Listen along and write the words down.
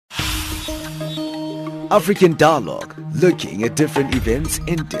African Dialogue, looking at different events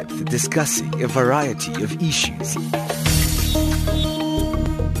in depth, discussing a variety of issues.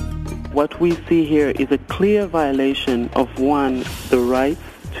 What we see here is a clear violation of, one, the rights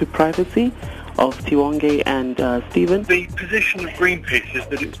to privacy of Tiwonge and Stephen. The position of Greenpeace is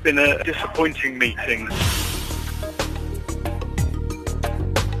that it's been a disappointing meeting.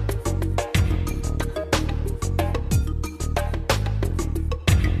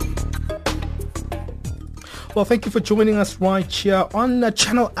 Well, thank you for joining us right here on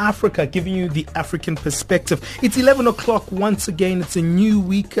Channel Africa, giving you the African perspective. It's 11 o'clock once again. It's a new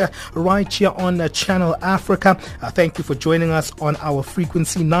week right here on Channel Africa. Thank you for joining us on our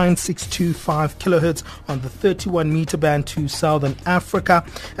frequency 9625 kilohertz on the 31 meter band to Southern Africa.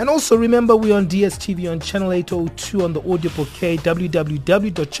 And also remember, we're on DSTV on Channel 802 on the audio bouquet,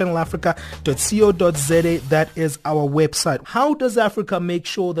 www.channelafrica.co.za. That is our website. How does Africa make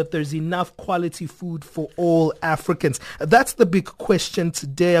sure that there's enough quality food for all Africans? That's the big question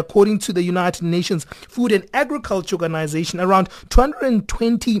today. According to the United Nations Food and Agriculture Organization, around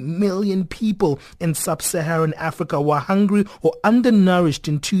 220 million people in Sub-Saharan Africa were hungry or undernourished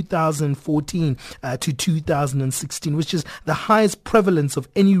in 2014 to 2016, which is the highest prevalence of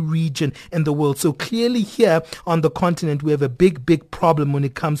any region in the world. So clearly here on the continent, we have a big problem when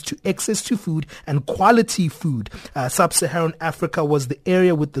it comes to access to food and quality food. Sub-Saharan Africa was the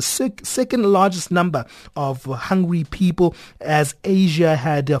area with the second largest number of hungry people, as Asia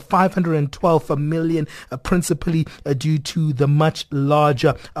had 512 million, principally due to the much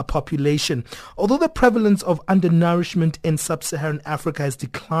larger population. Although the prevalence of undernourishment in Sub-Saharan Africa has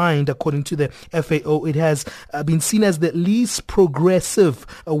declined, according to the FAO, it has been seen as the least progressive,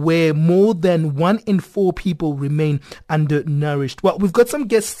 where more than 1 in 4 people remain undernourished. Well, we've got some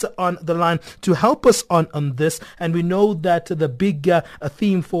guests on the line to help us on this, and we know that the big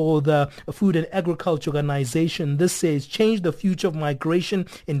theme for the Food and Agriculture Organization, this says change the future of migration,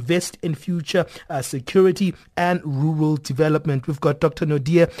 invest in future security and rural development. We've got Dr.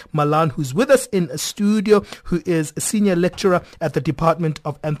 Naude Malan, who's with us in a studio, who is a senior lecturer at the Department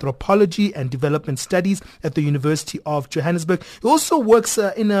of Anthropology and Development Studies at the University of Johannesburg. He also works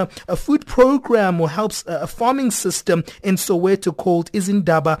in a food program, or helps a farming system in Soweto called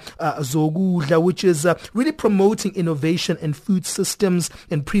Izindaba Zokudla, which is really promoting innovation in food systems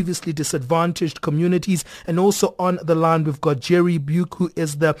in previously disadvantaged communities. And also on the line, we've got Gerry Bourke, who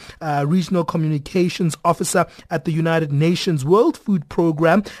is the Regional Communications Officer at the United Nations World Food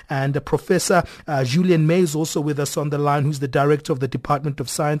Program. And Professor Julian May is also with us on the line, who's the Director of the Department of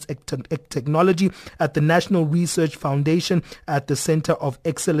Science and Technology at the National Research Foundation at the Center of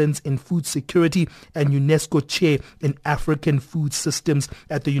Excellence in Food Security and UNESCO Chair in African Food Systems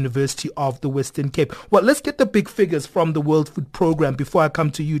at the University of the Western Cape. Well, let's get the big figures from the World Food Program before I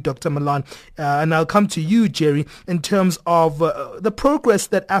come to you, Dr. Malan, and I'll come to you, Gerry, in terms of the progress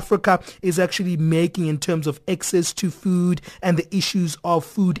that Africa is actually making in terms of access to food and the issues of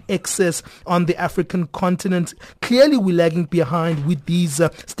food excess on the African continent. Clearly, we're lagging behind with these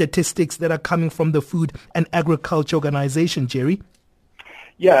statistics that are coming from the Food and Agriculture Organization. Gerry?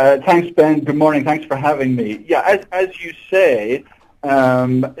 Yeah, thanks, Ben. Good morning. Thanks for having me. Yeah, as you say,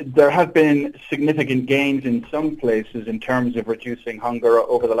 there have been significant gains in some places in terms of reducing hunger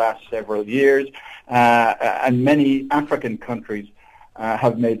over the last several years, and many African countries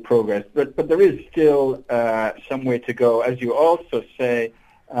have made progress. But there is still some way to go. As you also say,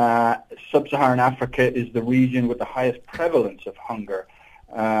 Sub-Saharan Africa is the region with the highest prevalence of hunger.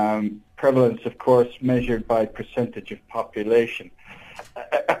 Prevalence, of course, measured by percentage of population.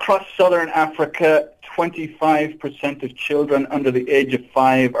 Across southern Africa, 25% of children under the age of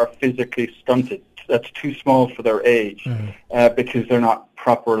 5 are physically stunted. That's too small for their age because they're not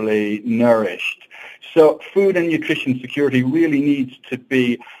properly nourished. So food and nutrition security really needs to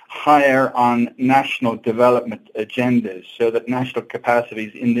be higher on national development agendas so that national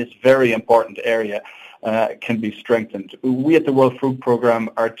capacities in this very important area can be strengthened. We at the World Food Program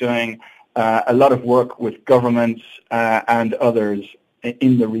are doing a lot of work with governments and others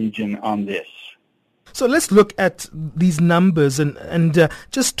in the region on this. So let's look at these numbers and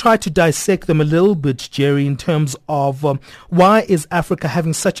just try to dissect them a little bit, Gerry, in terms of why is Africa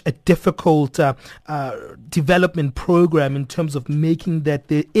having such a difficult development program in terms of making that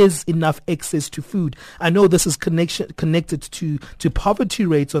there is enough access to food. I know this is connected to poverty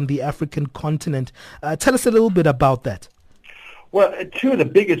rates on the African continent. Tell us a little bit about that. Well, two of the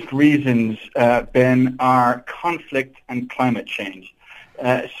biggest reasons, Ben, are conflict and climate change.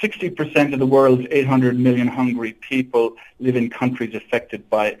 60% of the world's 800 million hungry people live in countries affected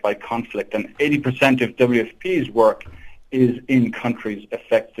by conflict, and 80% of WFP's work is in countries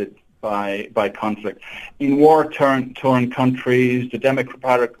affected by conflict. In war-torn countries, the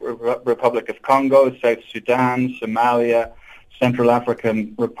Democratic Republic of Congo, South Sudan, Somalia, Central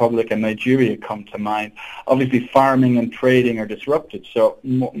African Republic, and Nigeria come to mind. Obviously, farming and trading are disrupted, so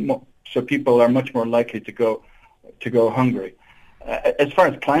people are much more likely to go hungry. As far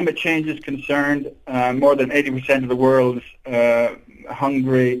as climate change is concerned, more than 80% of the world's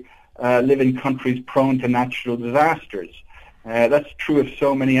hungry live in countries prone to natural disasters. That's true of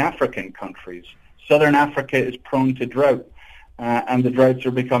so many African countries. Southern Africa is prone to drought, and the droughts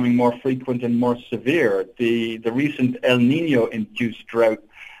are becoming more frequent and more severe. The recent El Nino-induced drought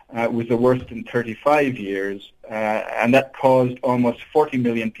was the worst in 35 years, and that caused almost 40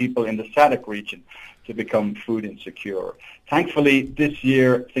 million people in the SADC region to become food insecure. Thankfully, this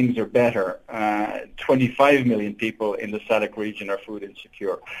year things are better. 25 million people in the SADC region are food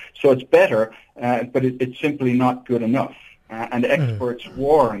insecure. So it's better, but it's simply not good enough. And experts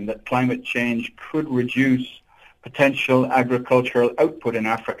warn that climate change could reduce potential agricultural output in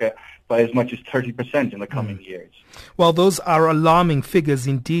Africa by as much as 30% in the coming years. Well, those are alarming figures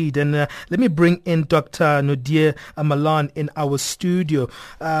indeed. And let me bring in Dr. Naude Malan in our studio.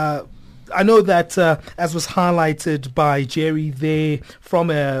 I know that, as was highlighted by Gerry there, from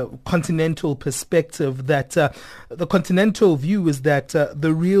a continental perspective, that the continental view is that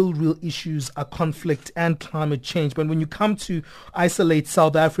the real issues are conflict and climate change. But when you come to isolate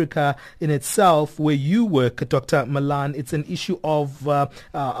South Africa in itself, where you work, Dr. Malan, it's an issue of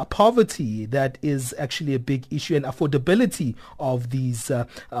poverty that is actually a big issue, and affordability of these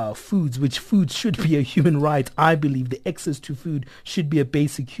foods, which food should be a human right. I believe the access to food should be a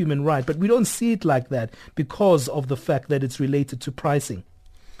basic human right. But we don't see it like that because of the fact that it's related to pricing.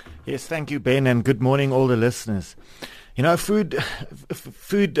 Yes, thank you, Ben, and good morning, all the listeners. You know, food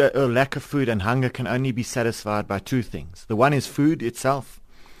or lack of food and hunger can only be satisfied by two things. The one is food itself,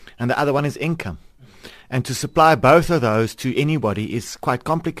 and the other one is income. And to supply both of those to anybody is quite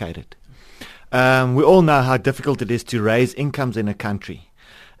complicated. We all know how difficult it is to raise incomes in a country.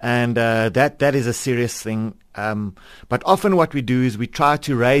 And that is a serious thing. But often what we do is we try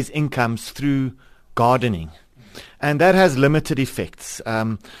to raise incomes through gardening. And that has limited effects.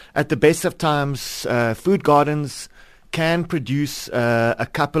 At the best of times, food gardens can produce a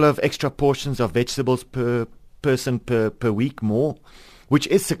couple of extra portions of vegetables per person per week more, which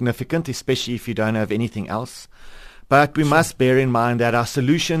is significant, especially if you don't have anything else. But we must bear in mind that our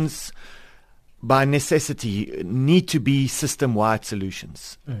solutions, by necessity, need to be system-wide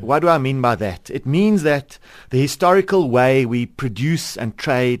solutions. What do I mean by that? It means that the historical way we produce and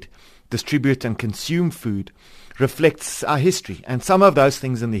trade, distribute and consume food reflects our history. And some of those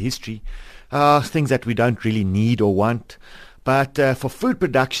things in the history are things that we don't really need or want. But for food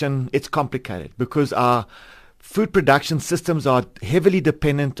production, it's complicated because our food production systems are heavily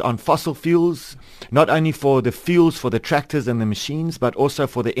dependent on fossil fuels, not only for the fuels for the tractors and the machines, but also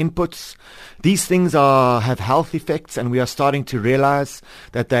for the inputs. These things have health effects, and we are starting to realize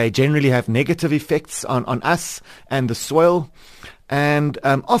that they generally have negative effects on us and the soil. And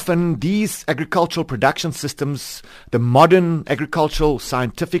often these agricultural production systems, the modern agricultural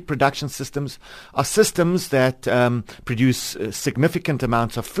scientific production systems, are systems that produce significant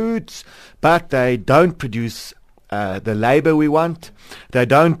amounts of foods, but they don't produce the labor we want. They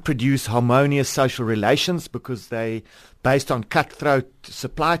don't produce harmonious social relations because they based on cutthroat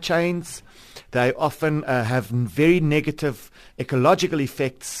supply chains. They often have very negative ecological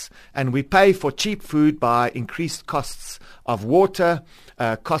effects, and we pay for cheap food by increased costs of water,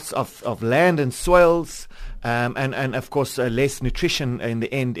 costs of land and soils, and of course less nutrition in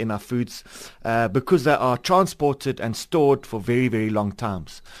the end in our foods because they are transported and stored for very, very long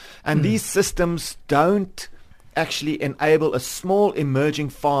times. And these systems don't actually enable a small emerging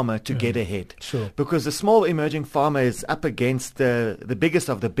farmer to get ahead. Because the small emerging farmer is up against the biggest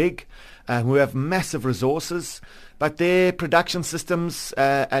of the big, who have massive resources, but their production systems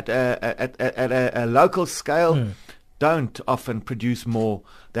at a local scale don't often produce more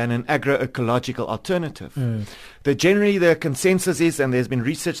than an agroecological alternative. Generally the consensus is, and there's been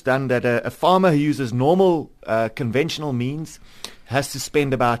research done, that a farmer who uses normal conventional means has to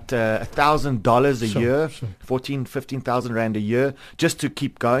spend about $1,000 a year, 15,000 Rand a year, just to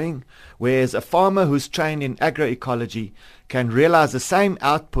keep going, whereas a farmer who's trained in agroecology can realize the same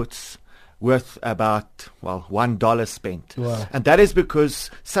outputs with about, $1 spent. Wow. And that is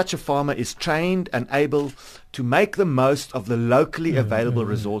because such a farmer is trained and able to make the most of the locally available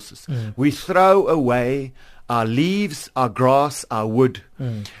resources. We throw away our leaves, our grass, our wood.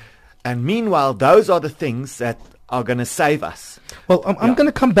 And meanwhile, those are the things that are going to save us. Well, I'm going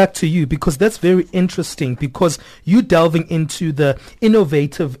to come back to you because that's very interesting, because you're delving into the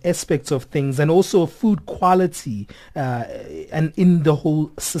innovative aspects of things and also food quality and in the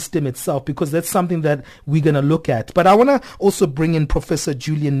whole system itself, because that's something that we're going to look at. But I want to also bring in Professor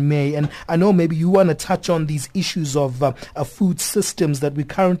Julian May, and I know maybe you want to touch on these issues of food systems that we're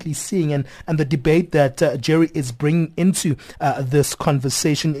currently seeing and the debate that Gerry is bringing into this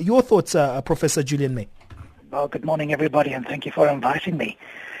conversation. Your thoughts, Professor Julian May? Well, good morning, everybody, and thank you for inviting me.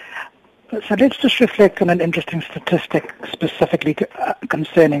 So let's just reflect on an interesting statistic specifically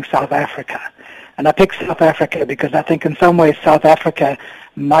concerning South Africa. And I picked South Africa because I think in some ways South Africa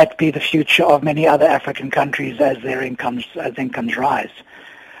might be the future of many other African countries as their incomes rise.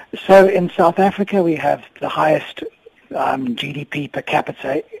 So in South Africa, we have the highest GDP per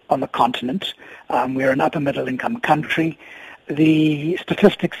capita on the continent. We're an upper middle income country. The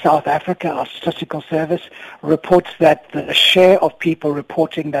Statistics South Africa, our statistical service, reports that the share of people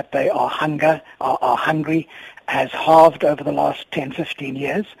reporting that they are hungry has halved over the last 10, 15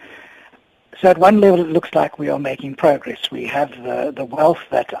 years. So at one level, it looks like we are making progress. We have the wealth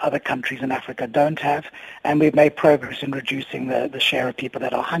that other countries in Africa don't have, and we've made progress in reducing the share of people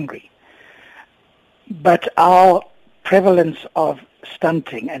that are hungry. But our prevalence of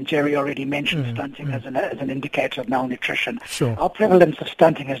stunting, and Gerry already mentioned stunting as an indicator of malnutrition. Sure. Our prevalence of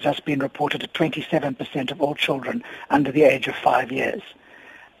stunting has just been reported at 27% of all children under the age of 5 years.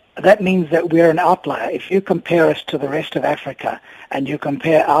 That means that we're an outlier. If you compare us to the rest of Africa and you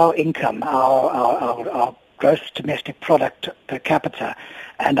compare our income, our gross domestic product per capita,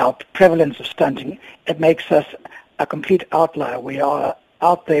 and our prevalence of stunting, it makes us a complete outlier. We are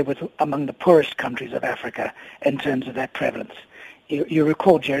out there among the poorest countries of Africa in terms of that prevalence. You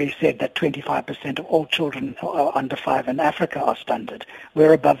recall Gerry said that 25% of all children who are under 5 in Africa are stunted.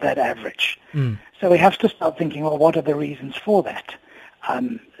 We're above that average. So we have to start thinking, well, what are the reasons for that?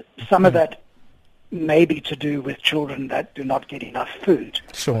 Some of that may be to do with children that do not get enough food.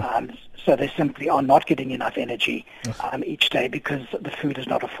 Sure. So they simply are not getting enough energy each day because the food is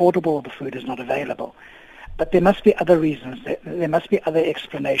not affordable, the food is not available. But there must be other reasons, there must be other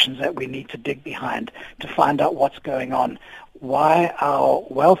explanations that we need to dig behind to find out what's going on, why our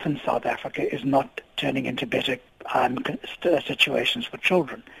wealth in South Africa is not turning into better situations for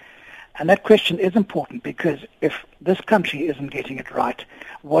children. And that question is important because if this country isn't getting it right,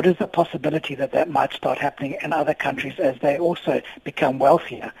 what is the possibility that might start happening in other countries as they also become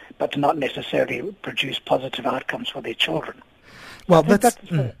wealthier but not necessarily produce positive outcomes for their children? Well, that's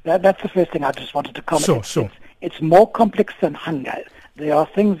the first thing I just wanted to comment. Sure. It's more complex than hunger. There are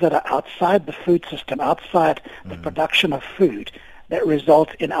things that are outside the food system, outside the production of food, that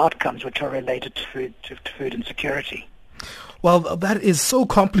result in outcomes which are related to food insecurity. Well, that is so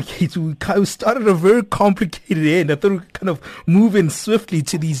complicated. We started a very complicated end. I thought we'd kind of move in swiftly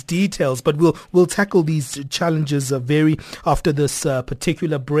to these details, but we'll tackle these challenges very after this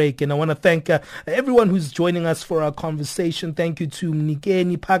particular break. And I want to thank everyone who's joining us for our conversation. Thank you to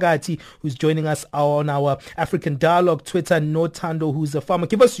Mnikeni Pagati, who's joining us on our African Dialogue Twitter, Notando, who's a farmer.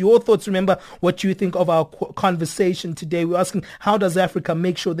 Give us your thoughts. Remember what you think of our conversation today. We're asking, how does Africa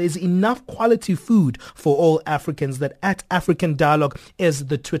make sure there's enough quality food for all Africans? That at African Dialogue is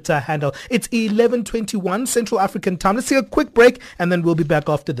the Twitter handle. It's 11:21 Central African time. Let's take a quick break and then we'll be back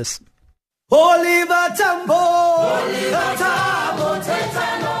after this. Oliver Tambo, Oliver Tambo,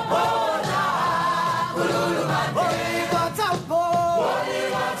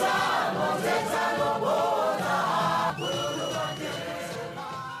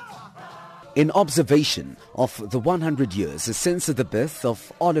 In observation of the 100 years since the birth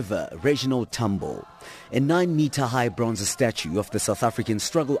of Oliver Reginald Tambo, a 9-meter-high bronze statue of the South African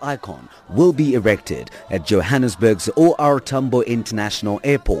struggle icon will be erected at Johannesburg's O.R. Tambo International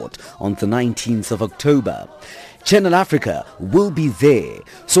Airport on the 19th of October. Channel Africa will be there,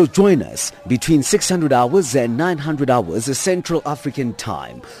 so join us between 600 hours and 900 hours Central African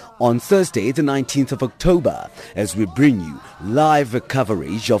time on Thursday the 19th of October as we bring you live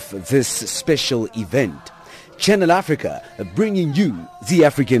coverage of this special event. Channel Africa, bringing you the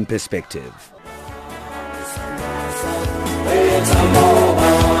African perspective.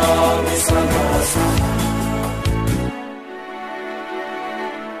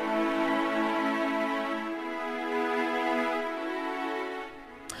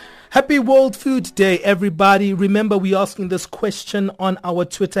 Happy World Food Day, everybody. Remember, we're asking this question on our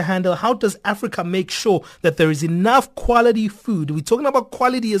Twitter handle. How does Africa make sure that there is enough quality food? We're talking about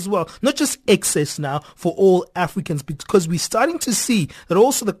quality as well, not just excess now for all Africans, because we're starting to see that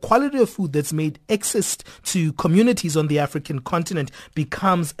also the quality of food that's made access to communities on the African continent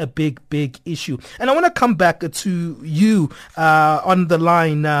becomes a big, big issue. And I want to come back to you on the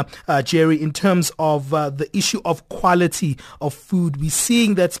line, Gerry, in terms of the issue of quality of food. We're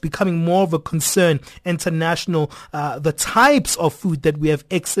seeing that's becoming more of a concern international, the types of food that we have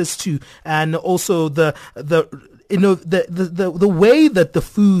access to, and also the way that the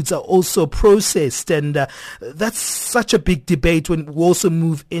foods are also processed, and that's such a big debate when we also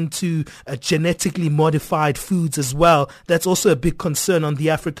move into genetically modified foods as well. That's also a big concern on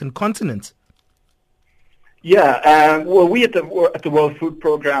the African continent. Yeah, well, we at the World Food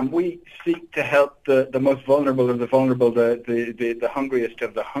Program, we seek to help the most vulnerable of the vulnerable, the hungriest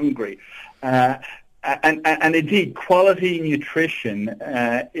of the hungry. And indeed, quality nutrition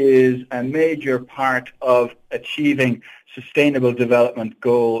is a major part of achieving Sustainable Development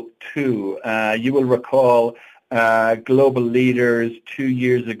Goal 2. You will recall global leaders 2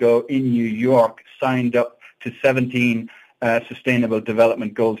 years ago in New York signed up to 17 Sustainable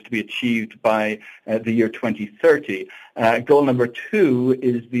Development Goals to be achieved by the year 2030. Goal number 2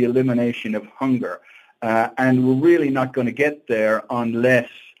 is the elimination of hunger. And we're really not going to get there unless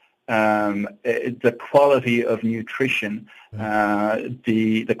the quality of nutrition,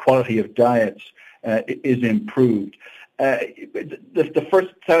 the quality of diets is improved. The first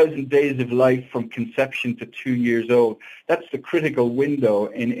 1,000 days of life from conception to 2 years old, that's the critical window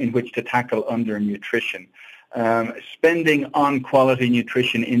in which to tackle undernutrition. Spending on quality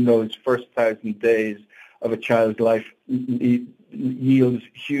nutrition in those first 1,000 days of a child's life yields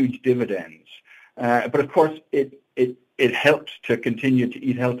huge dividends. But of course, it helps to continue to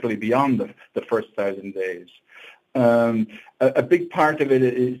eat healthily beyond the first 1,000 days. A big part of it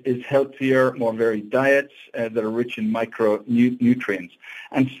is healthier, more varied diets that are rich in micronutrients.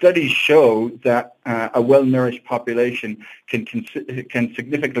 And studies show that a well-nourished population can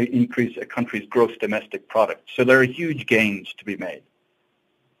significantly increase a country's gross domestic product. So there are huge gains to be made.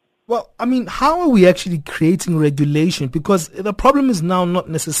 Well, I mean, how are we actually creating regulation? Because the problem is now not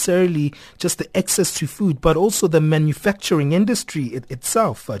necessarily just the access to food, but also the manufacturing industry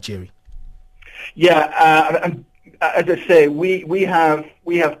itself, Gerry. Yeah, as I say, we have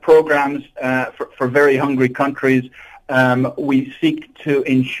programs for very hungry countries. We seek to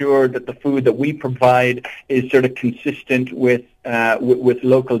ensure that the food that we provide is sort of consistent with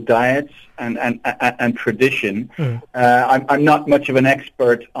local diets and tradition. I'm not much of an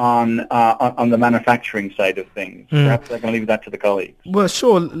expert on the manufacturing side of things. Perhaps I can leave that to the colleagues. Well,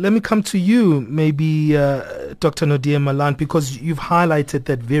 sure. Let me come to you, maybe Dr. Naude Malan, because you've highlighted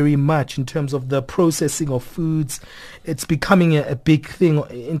that very much in terms of the processing of foods. It's becoming a big thing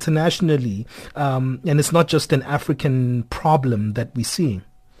internationally, and it's not just an African problem that we're seeing.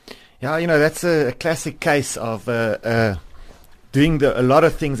 Yeah, that's a classic case of doing a lot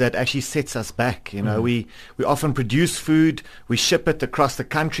of things that actually sets us back. We often produce food, we ship it across the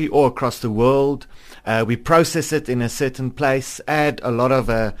country or across the world, we process it in a certain place, add a lot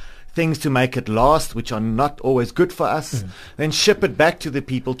of things to make it last, which are not always good for us, then ship it back to the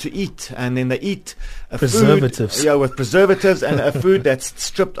people to eat, and then they eat preservatives. Food, with preservatives and a food that's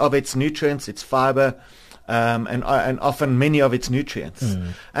stripped of its nutrients, its fiber, and often many of its nutrients.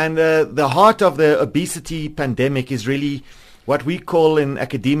 And the heart of the obesity pandemic is really what we call in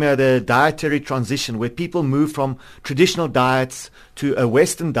academia the dietary transition, where people move from traditional diets to a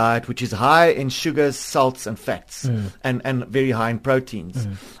Western diet, which is high in sugars, salts, and fats, and very high in proteins,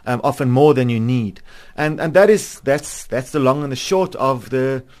 often more than you need. And that's the long and the short of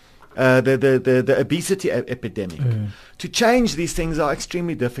the obesity epidemic. To change these things are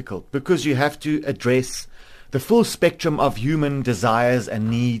extremely difficult because you have to address the full spectrum of human desires and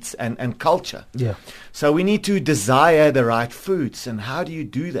needs and culture. Yeah. So we need to desire the right foods. And how do you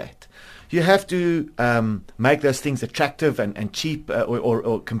do that? You have to make those things attractive and cheap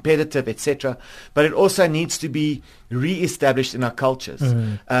or competitive, etc. But it also needs to be re-established in our cultures.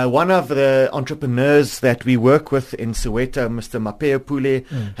 One of the entrepreneurs that we work with in Soweto, Mr. Mapeo Pule,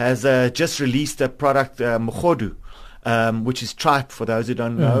 has just released a product, Mogodu, which is tripe for those who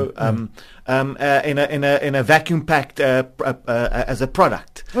don't know, in a vacuum packed as a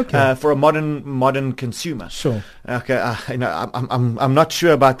product for a modern consumer. Sure. Okay. I'm not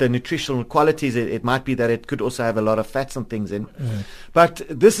sure about the nutritional qualities. It might be that it could also have a lot of fats and things in, but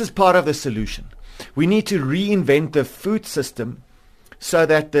this is part of the solution. We need to reinvent the food system so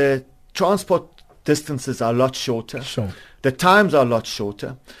that the transport distances are a lot shorter. Sure. the times are a lot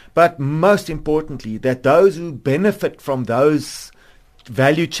shorter, but most importantly, that those who benefit from those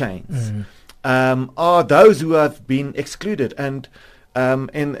value chains are those who have been excluded. And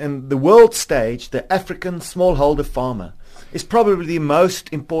in the world stage, the African smallholder farmer is probably the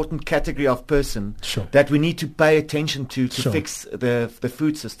most important category of person that we need to pay attention to fix the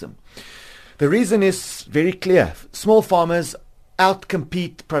food system. The reason is very clear. Small farmers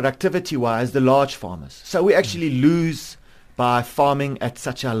outcompete productivity-wise the large farmers. So we actually lose by farming at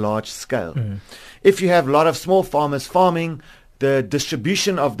such a large scale. If you have a lot of small farmers farming, the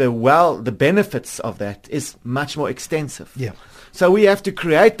distribution of the benefits of that is much more extensive. So we have to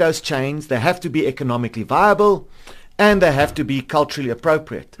create those chains. They have to be economically viable, and they have to be culturally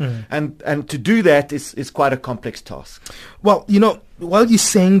appropriate. And to do that is quite a complex task. Well, while you're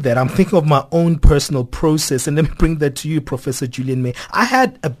saying that, I'm thinking of my own personal process, and let me bring that to you, Professor Julian May. I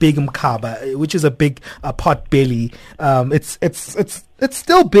had a big mkaba, which is a big pot belly. It's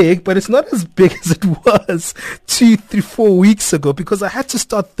still big, but it's not as big as it was 2, 3, 4 weeks ago, because I had to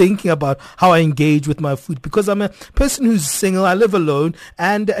start thinking about how I engage with my food, because I'm a person who's single. I live alone.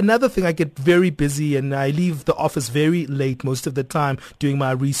 And another thing, I get very busy and I leave the office very late most of the time doing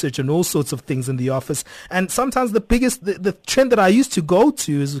my research and all sorts of things in the office. And sometimes the trend that I used to go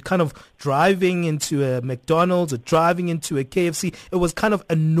to is kind of driving into a McDonald's or driving into a KFC. It was kind of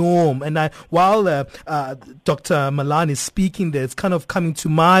a norm. And while Dr. Malan is speaking there, it's kind of coming to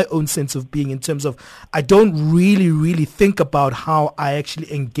my own sense of being, in terms of I don't really think about how I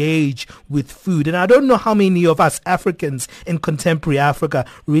actually engage with food. And I don't know how many of us Africans in contemporary Africa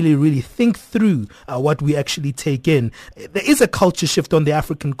really think through what we actually take in. There is a culture shift on the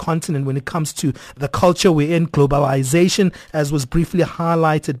African continent when it comes to the culture we're in, globalization, as was briefly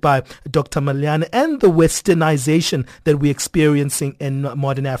highlighted by Dr. Malan, and the westernization that we're experiencing in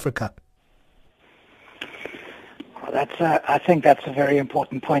modern Africa. I think that's a very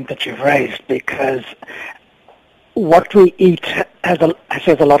important point that you've raised, because what we eat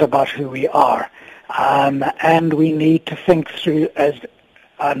says a lot about who we are. And we need to think through, as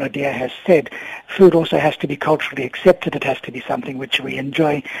Naude has said, food also has to be culturally accepted. It has to be something which we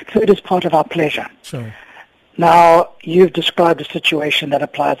enjoy. Food is part of our pleasure. Sure. Now, you've described a situation that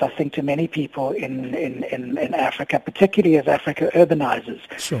applies, I think, to many people in Africa, particularly as Africa urbanizes.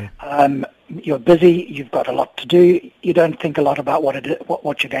 Sure. You're busy, you've got a lot to do, you don't think a lot about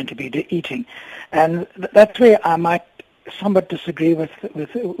what you're going to be eating. And that's where I might somewhat disagree with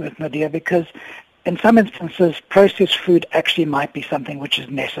Naude, because in some instances, processed food actually might be something which is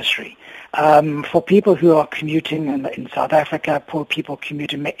necessary. For people who are commuting in South Africa, poor people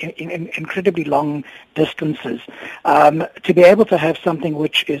commuting in incredibly long distances, to be able to have something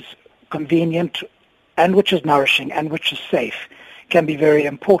which is convenient and which is nourishing and which is safe can be very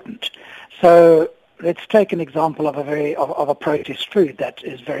important. So let's take an example of a processed food that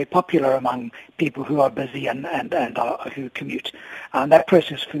is very popular among people who are busy and who commute. That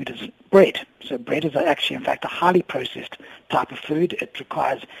processed food is bread. So bread is actually, in fact, a highly processed type of food. It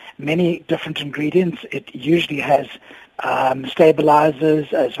requires many different ingredients. It usually has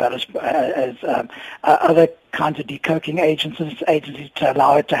stabilizers as well as other kinds of decoking agents to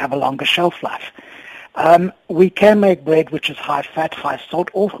allow it to have a longer shelf life. We can make bread which is high fat, high salt,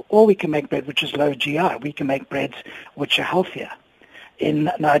 or we can make bread which is low GI. We can make breads which are healthier.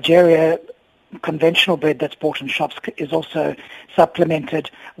 In Nigeria, conventional bread that's bought in shops is also supplemented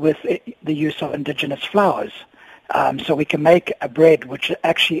with the use of indigenous flours. So we can make a bread which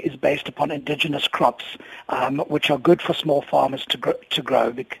actually is based upon indigenous crops, which are good for small farmers to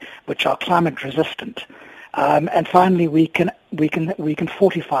grow, which are climate resistant. And finally, we can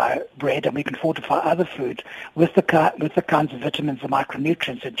fortify bread, and we can fortify other food with the kinds of vitamins and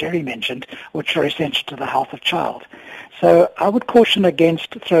micronutrients that Gerry mentioned, which are essential to the health of child. So I would caution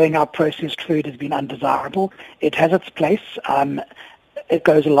against throwing out processed food as being undesirable. It has its place. It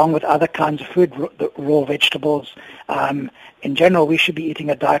goes along with other kinds of food, raw vegetables. In general, we should be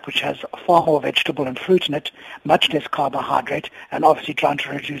eating a diet which has far more vegetable and fruit in it, much less carbohydrate, and obviously trying to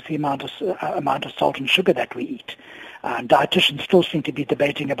reduce the amount of salt and sugar that we eat. Dietitians still seem to be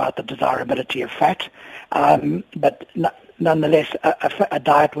debating about the desirability of fat, but nonetheless, a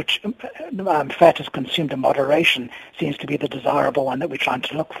diet which fat is consumed in moderation seems to be the desirable one that we're trying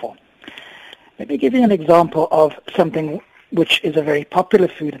to look for. Let me give you an example of something which is a very popular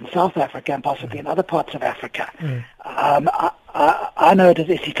food in South Africa and possibly in other parts of Africa. I know it as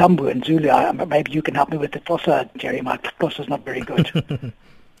isitambu in Zulu. Maybe you can help me with the Xhosa, Gerry. My Xhosa is not very good.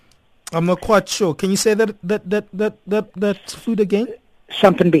 I'm not quite sure. Can you say that food again?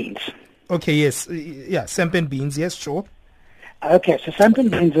 Samp and beans. Okay, yes. Yeah, samp and beans, yes, sure. Okay, so sampan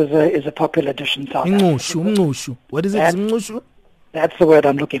beans is a popular dish in South Africa. What is it? Umngqushu? That's the word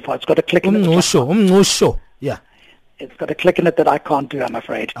I'm looking for. It's got a click in it. Umngqushu. Yeah. It's got a click in it that I can't do, I'm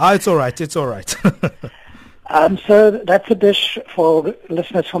afraid. It's all right. It's all right. So that's a dish for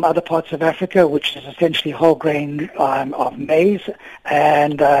listeners from other parts of Africa, which is essentially whole grain of maize,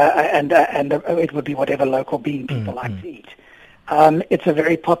 and it would be whatever local bean people like to eat. It's a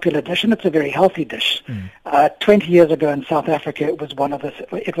very popular dish, and it's a very healthy dish. 20 years ago in South Africa, it was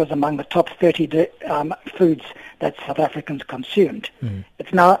among the top 30 foods that South Africans consumed.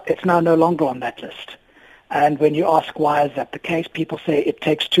 It's now no longer on that list. And when you ask why is that the case, people say it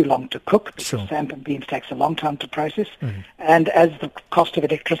takes too long to cook because sampan beans takes a long time to process. And as the cost of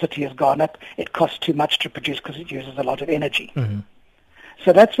electricity has gone up, it costs too much to produce because it uses a lot of energy.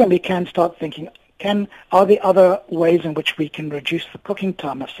 So that's when we can start thinking, are there other ways in which we can reduce the cooking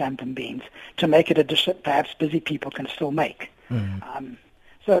time of sampan beans to make it a dish that perhaps busy people can still make?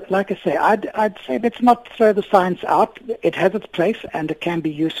 So like I say, I'd say let's not throw the science out. It has its place and it can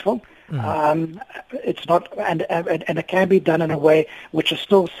be useful. It's not, and it can be done in a way which is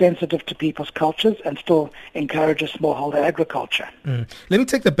still sensitive to people's cultures and still encourages smallholder agriculture. Let me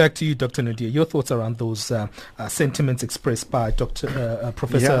take that back to you, Dr. Nadir. Your thoughts around those sentiments expressed by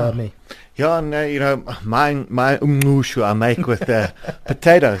Professor May. Yeah, no, my umngqushu I make with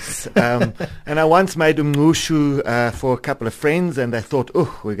potatoes. And I once made umngqushu for a couple of friends, and they thought,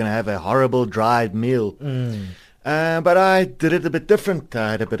 we're going to have a horrible dried meal. But I did it a bit different.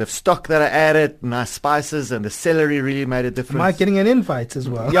 I had a bit of stock that I added, nice spices, and the celery really made a difference. Am I getting an invite as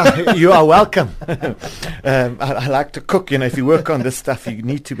well? Yeah, you are welcome. I like to cook. If you work on this stuff, you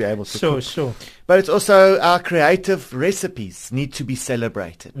need to be able to cook. Sure. But it's also our creative recipes need to be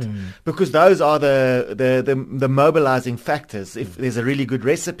celebrated because those are the mobilizing factors. If there's a really good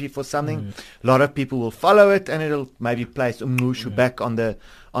recipe for something, a lot of people will follow it, and it'll maybe place umngqushu back on the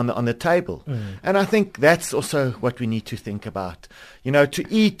table. And I think that's also what we need to think about. To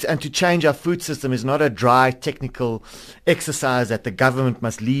eat and to change our food system is not a dry technical exercise that the government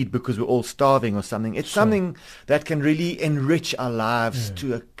must lead because we're all starving or something. It's something that can really enrich our lives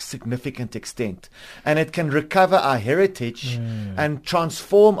to a significant extent. And it can recover our heritage and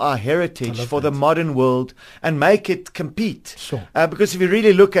transform our heritage for the modern world and make it compete. Because if you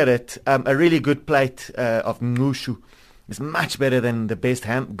really look at it, a really good plate of umngqushu is much better than the best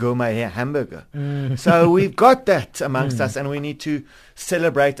gourmet hamburger. So we've got that amongst us, and we need to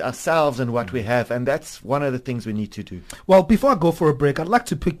celebrate ourselves and what we have, and that's one of the things we need to do. Well, before I go for a break, I'd like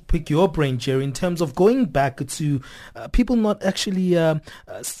to pick your brain, Gerry, in terms of going back to people not actually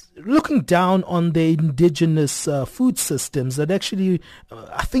looking down on the indigenous food systems. That actually,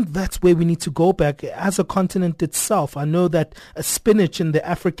 I think that's where we need to go back as a continent itself. I know that spinach in the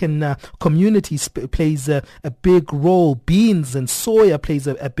African community plays a big role. Beans and soya plays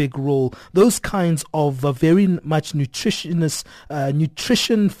a big role. Those kinds of very much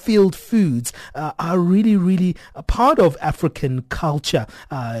nutrition-filled foods are really, really a part of African culture.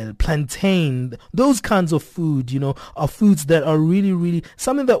 Plantain, those kinds of food, are foods that are really, really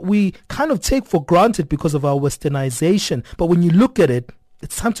something that we kind of take for granted because of our westernization. But when you look at it,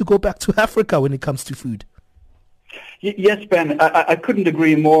 it's time to go back to Africa when it comes to food. Yes, Ben, I couldn't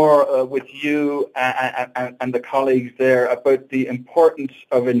agree more with you and the colleagues there about the importance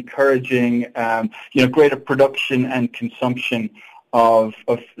of encouraging, greater production and consumption of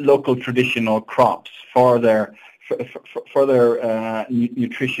local traditional crops for their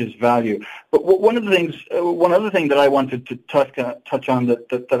nutritious value. But one other thing that I wanted to touch on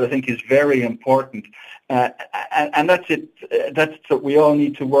that I think is very important, and that's that we all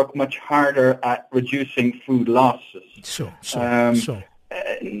need to work much harder at reducing food losses. Sure.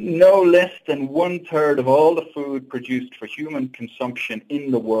 No less than 1/3 of all the food produced for human consumption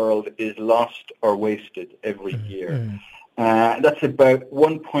in the world is lost or wasted every year. That's about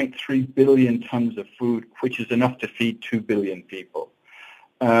 1.3 billion tons of food, which is enough to feed 2 billion people.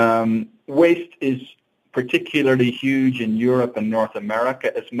 Waste is particularly huge in Europe and North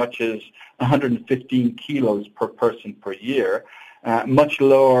America, as much as 115 kilos per person per year. Much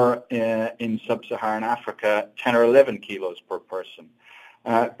lower in Sub-Saharan Africa, 10 or 11 kilos per person.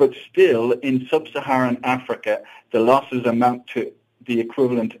 But still, in Sub-Saharan Africa, the losses amount to the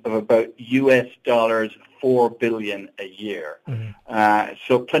equivalent of about $4 billion a year.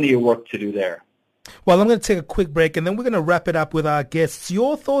 So plenty of work to do there. Well, I'm going to take a quick break and then we're going to wrap it up with our guests.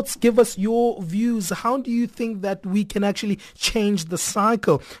 Your thoughts, give us your views. How do you think that we can actually change the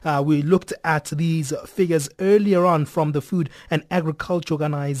cycle? We looked at these figures earlier on from the Food and Agriculture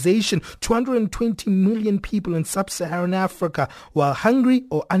Organization. 220 million people in Sub-Saharan Africa were hungry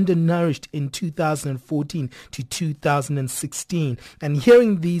or undernourished in 2014 to 2016. And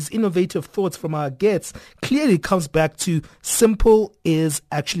hearing these innovative thoughts from our guests clearly comes back to simple is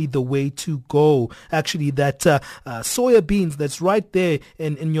actually the way to go. Actually, that soya beans that's right there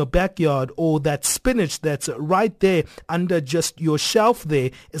in your backyard, or that spinach that's right there under just your shelf there,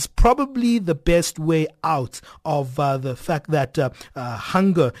 is probably the best way out of the fact that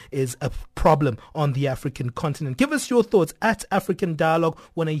hunger is a problem on the African continent. Give us your thoughts at African Dialogue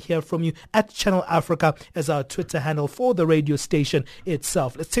when I hear from you, at Channel Africa as our Twitter handle for the radio station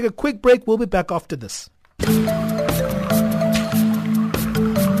itself. Let's take a quick break. We'll be back after this.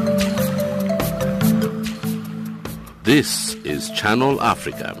 This is Channel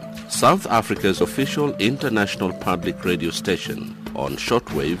Africa, South Africa's official international public radio station on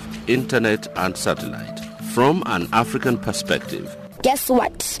shortwave, internet and satellite. From an African perspective. Guess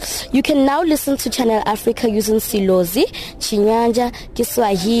what? You can now listen to Channel Africa using Silozi, Chinyanja,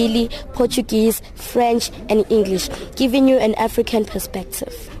 Kiswahili, Portuguese, French and English, giving you an African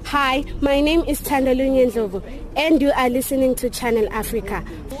perspective. Hi, my name is Tandalunye Ndlovu, and you are listening to Channel Africa.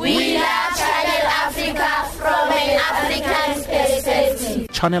 We love Channel Africa from an African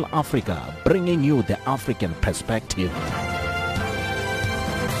perspective. Channel Africa, bringing you the African perspective.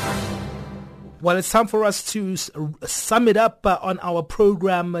 Well, it's time for us to sum it up on our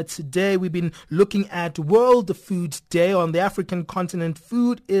program today. We've been looking at World Food Day. On the African continent,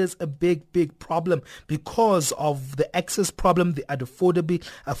 food is a big, big problem because of the access problem, the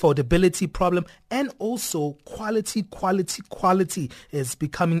affordability problem, and also quality is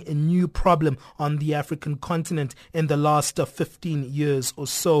becoming a new problem on the African continent in the last 15 years or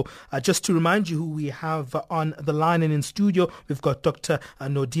so. Just to remind you who we have on the line and in studio, we've got Dr.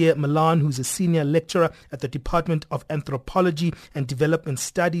 Naude Malan, who's a senior lecturer at the Department of Anthropology and Development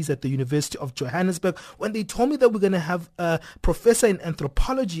Studies at the University of Johannesburg. When they told me that we're going to have a professor in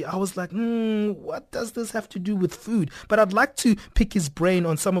anthropology, I was like, what does this have to do with food? But I'd like to pick his brain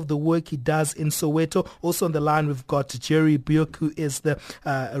on some of the work he does in Soweto. Also on the line, we've got Gerry Bourke, who is the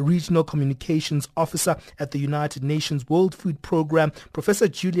Regional Communications Officer at the United Nations World Food Program. Professor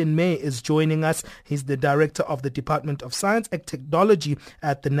Julian May is joining us. He's the Director of the Department of Science and Technology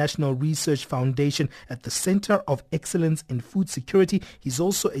at the National Research Foundation at the Center of Excellence in Food Security. He's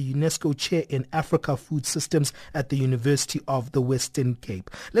also a UNESCO Chair in Africa Food Systems at the University of the Western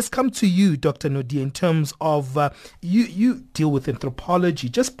Cape. Let's come to you, Dr. Naude, in terms of you deal with anthropology.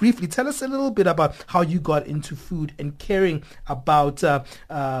 Just briefly, tell us a little bit about how you got into food and caring about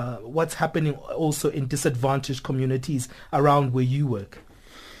what's happening also in disadvantaged communities around where you work.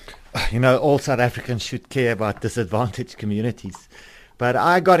 You know, all South Africans should care about disadvantaged communities. But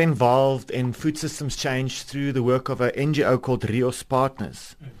I got involved in food systems change through the work of an NGO called Rios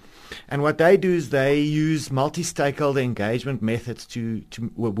Partners. And what they do is they use multi-stakeholder engagement methods to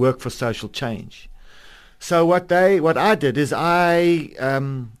work for social change. So what I did is I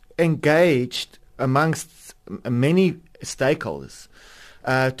engaged amongst many stakeholders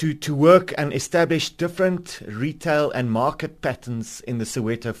to work and establish different retail and market patterns in the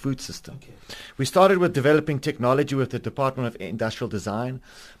Soweto food system. Okay. We started with developing technology with the Department of Industrial Design,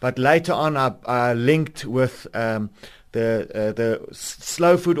 but later on I linked with the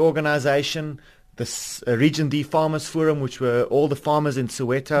Slow Food Organization, the Region D Farmers Forum, which were all the farmers in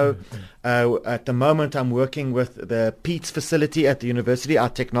Soweto. At the moment, I'm working with the Peats facility at the university, our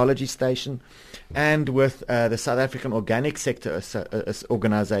technology station, and with the South African Organic Sector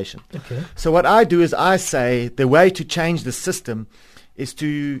Organization. Okay. So what I do is I say the way to change the system is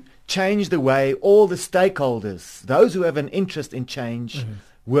to change the way all the stakeholders, those who have an interest in change,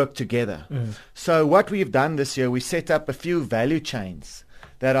 work together. So what we've done this year, we set up a few value chains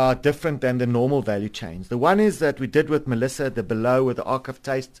that are different than the normal value chains. The one is that we did with Melissa, the below with the Ark of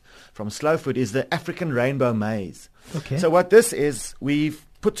Taste from Slow Food, is the African Rainbow Maize. Okay. So what this is, we've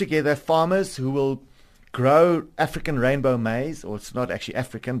put together farmers who will grow African rainbow maize, or it's not actually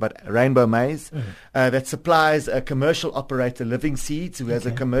African, but rainbow maize, that supplies a commercial operator, Living Seeds, who has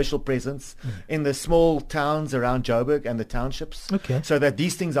a commercial presence in the small towns around Joburg and the townships, so that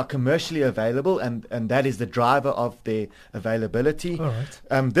these things are commercially available, and that is the driver of their availability. All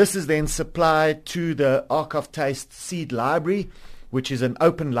right. This is then supplied to the Ark of Taste Seed Library, which is an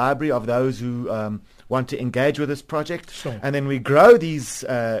open library of those who want to engage with this project. Sure. And then we grow these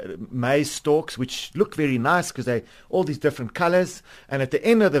maize stalks, which look very nice because they all these different colors. And at the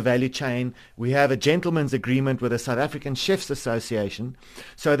end of the value chain, we have a gentleman's agreement with the South African Chefs Association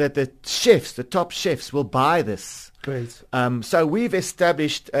so that the top chefs will buy this. Great. So we've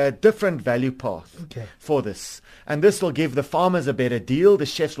established a different value path for this. And this will give the farmers a better deal. The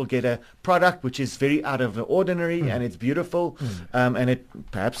chefs will get a product which is very out of the ordinary and it's beautiful. And it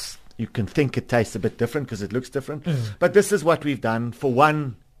perhaps you can think it tastes a bit different because it looks different. But this is what we've done for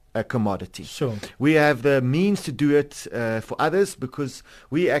one commodity. Sure. We have the means to do it for others because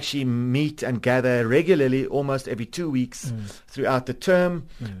we actually meet and gather regularly almost every 2 weeks throughout the term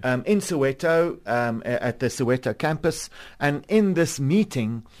in Soweto at the Soweto campus. And in this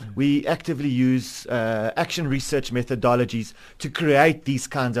meeting, we actively use action research methodologies to create these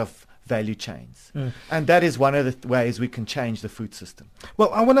kinds of value chains. And that is one of the ways we can change the food system. Well,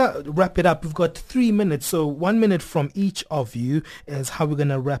 I want to wrap it up. We've got 3 minutes, so 1 minute from each of you is how we're going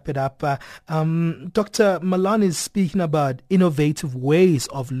to wrap it up. Dr. Malan is speaking about innovative ways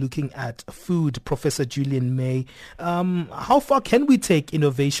of looking at food. Professor Julian May, how far can we take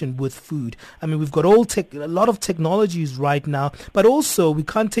innovation with food? I mean, we've got a lot of technologies right now, but also we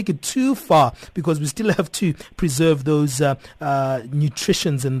can't take it too far because we still have to preserve those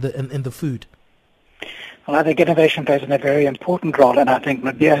nutritions in the food. Well, I think innovation plays a very important role, and I think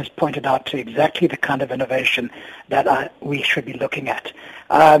Nadia has pointed out to exactly the kind of innovation that we should be looking at.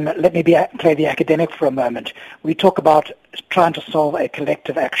 Let me play the academic for a moment. We talk about trying to solve a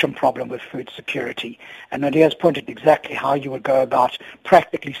collective action problem with food security, and Nadia has pointed exactly how you would go about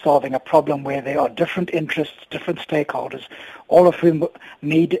practically solving a problem where there are different interests, different stakeholders, all of whom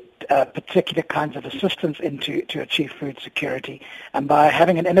need particular kinds of assistance to achieve food security. And by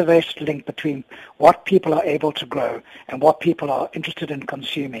having an innovation link between what people are able to grow and what people are interested in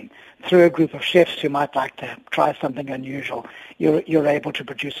consuming, through a group of chefs who might like to try something unusual, you're able to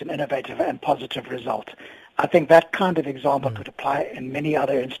produce an innovative and positive result. I think that kind of example could apply in many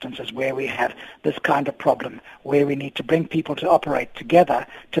other instances where we have this kind of problem, where we need to bring people to operate together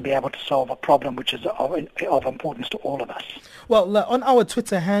to be able to solve a problem which is of importance to all of us. Well, on our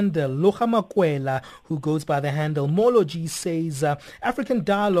Twitter handle, Lohamakwela, who goes by the handle Mology, says, African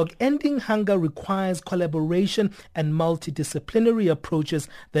dialogue ending hunger requires collaboration and multidisciplinary approaches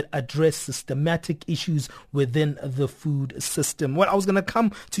that address systematic issues within the food system. Well, I was going to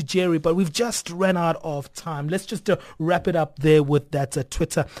come to Gerry, but we've just run out of time. Let's just wrap it up there with that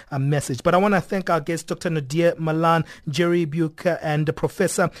Twitter message. But I want to thank our guests, Dr. Naude Malan, Gerry Bourke, and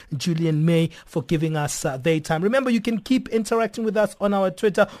Professor Julian May for giving us their time. Remember, you can keep interacting with us on our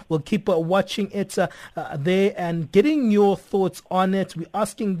Twitter. We'll keep watching it there and getting your thoughts on it. We're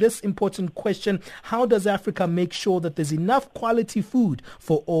asking this important question: how does Africa make sure that there's enough quality food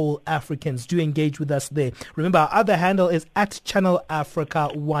for all Africans? Do engage with us there. Remember, our other handle is @Channel Africa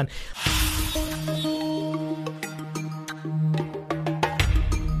 1.